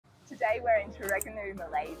today we're in Terengganu,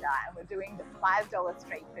 Malaysia, and we're doing the $5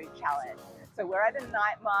 street food challenge. So we're at a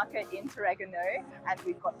night market in Terengganu, and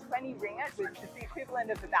we've got 20 ringgit, which is the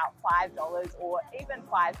equivalent of about $5 or even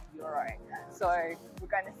 €5. So we're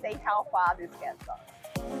going to see how far this gets us.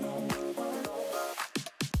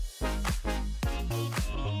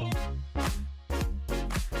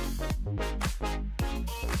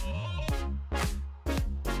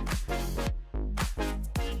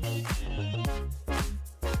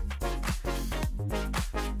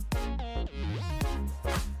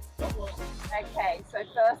 Okay, so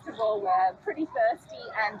first of all, we're pretty thirsty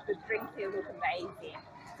and the drinks here look amazing.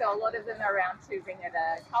 So a lot of them are around 2 ringgit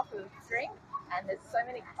a cup of drink, and there's so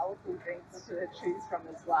many colourful drinks to choose from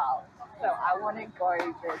as well. So I want to go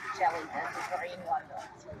the jelly and the green one.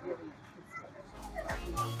 That's really interesting.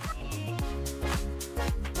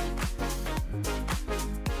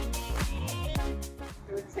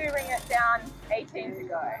 So we're 2 ringgit down, 18 to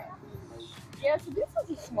go. Yeah, so this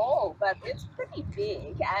is small, but it's pretty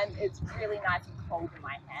big and it's really nice and cold in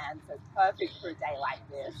my hand, so it's perfect for a day like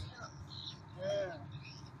this.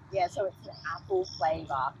 Yeah, so it's an apple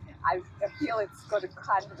flavour. I feel it's got a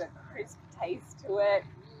kind of a crisp taste to it.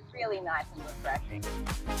 Really nice and refreshing.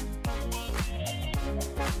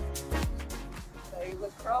 So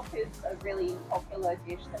lekor is a really popular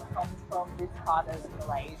dish that comes from this part of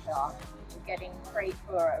Malaysia. We're getting 3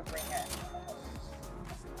 for a ringgit.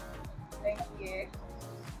 Thank you.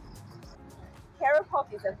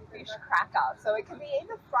 Keropok is a fish cracker, so it can be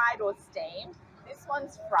either fried or steamed. This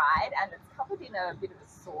one's fried and it's covered in a bit of a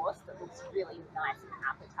sauce that looks really nice and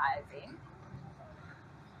appetizing.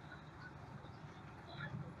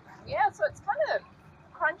 Yeah, so it's kind of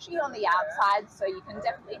crunchy on the outside, so you can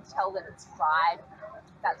definitely tell that it's fried.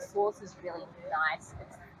 That sauce is really nice.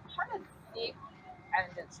 It's kind of thick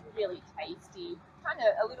and it's really tasty, kind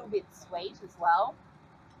of a little bit sweet as well.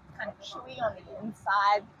 Kind of chewy on the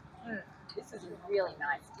inside. This is a really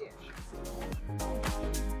nice dish.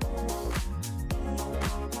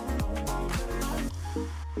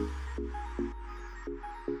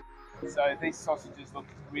 So these sausages look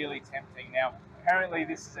really tempting. Now, apparently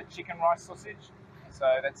this is a chicken rice sausage,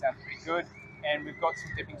 so that sounds pretty good. And we've got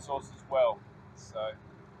some dipping sauce as well. So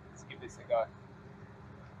let's give this a go.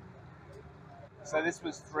 So this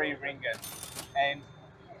was 3 ringgit, and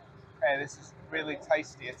this is really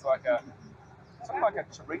tasty. It's like sort of like a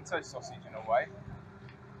chorizo sausage in a way,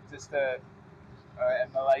 just a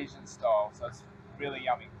Malaysian style. So it's really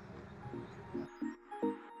yummy.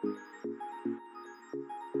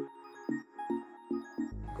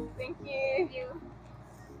 Thank you.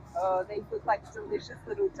 Oh, these look like delicious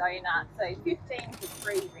little donuts. So 15 for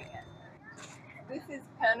 3 ringgit. This is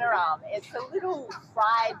penaram. It's a little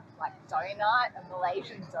fried like donut, a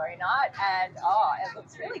Malaysian donut, and oh, it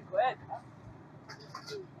looks really good.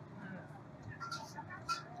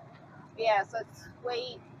 Yeah, so it's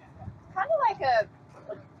sweet, kind of like a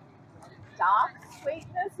dark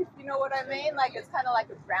sweetness, if you know what I mean. Like it's kind of like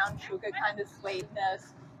a brown sugar kind of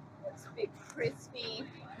sweetness. It's a bit crispy,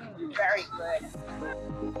 very good.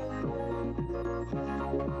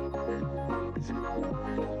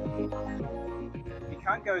 You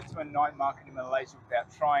can't go to a night market in Malaysia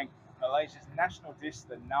without trying Malaysia's national dish,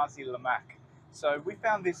 the Nasi lemak. So we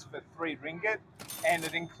found this for 3 ringgit, and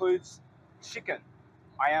it includes chicken.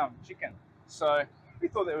 Ayam, chicken. So we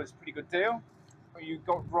thought that was a pretty good deal. You've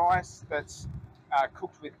got rice that's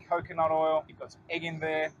cooked with coconut oil. You've got some egg in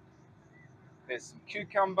there. There's some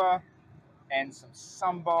cucumber and some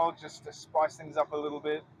sambal just to spice things up a little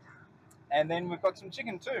bit. And then we've got some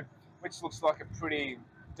chicken too, which looks like a pretty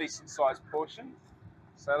decent sized portion.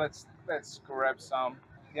 So let's grab some.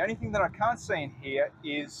 The only thing that I can't see in here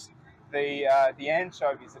is the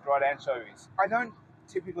anchovies, the dried anchovies. I don't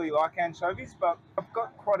typically like anchovies, but I've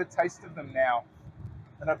got quite a taste of them now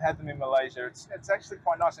that I've had them in Malaysia. It's actually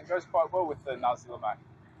quite nice and goes quite well with the nasi lemak.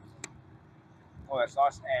 Oh, that's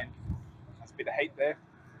nice, and there's a bit of heat there.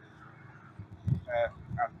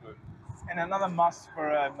 That's good. And another must for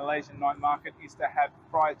a Malaysian night market is to have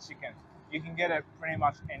fried chicken. You can get it pretty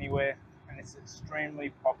much anywhere, and it's extremely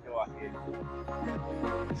popular here.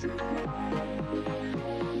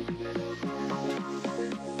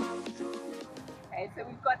 Okay, so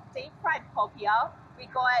we've got deep fried popiah. We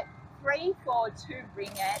got 3 for 2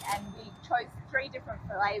 ringgit, and we chose 3 different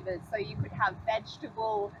flavours. So you could have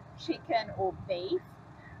vegetable, chicken, or beef.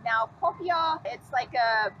 Now popiah, it's like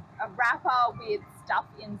a wrapper with stuff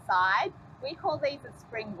inside. We call these a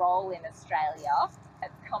spring roll in Australia.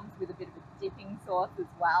 It comes with a bit of a dipping sauce as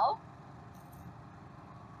well.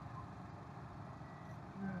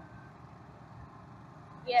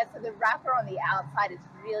 Yeah, so the wrapper on the outside is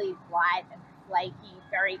really light and flaky,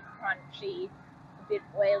 very crunchy, a bit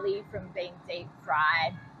oily from being deep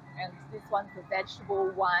fried. And this one's a vegetable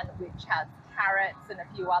one which has carrots and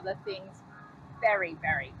a few other things. Very,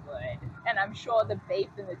 very good. And I'm sure the beef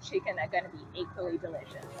and the chicken are going to be equally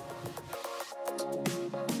delicious.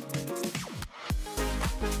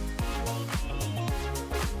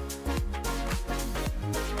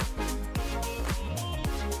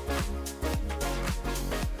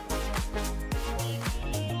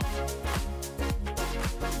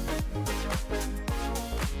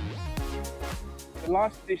 The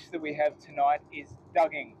last dish that we have tonight is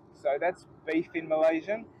daging. So that's beef in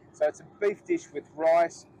Malaysian. So it's a beef dish with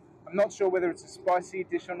rice. I'm not sure whether it's a spicy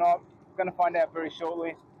dish or not. I'm going to find out very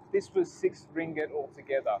shortly. This was 6 ringgit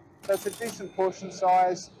altogether. So it's a decent portion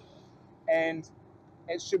size and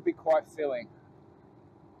it should be quite filling.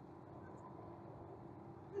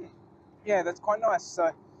 Yeah, that's quite nice.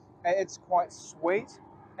 So it's quite sweet.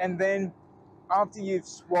 And then after you've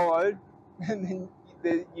swallowed, and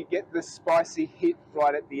then you get the spicy hit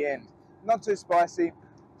right at the end. Not too spicy,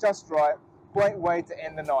 just right. Great way to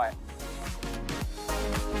end the night.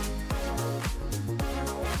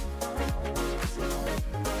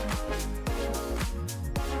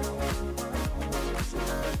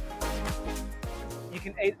 You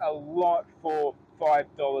can eat a lot for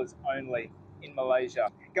 $5 only in Malaysia.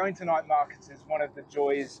 Going to night markets is one of the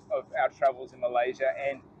joys of our travels in Malaysia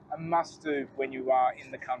and a must-do when you are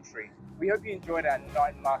in the country. We hope you enjoyed our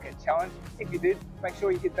night market challenge. If you did, make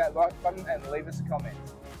sure you hit that like button and leave us a comment.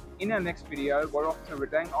 In our next video, we're off to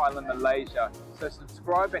Redang Island, Malaysia, so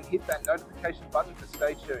subscribe and hit that notification button to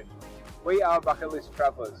stay tuned. We are Bucket List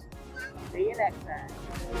Travellers. See you next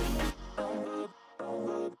time.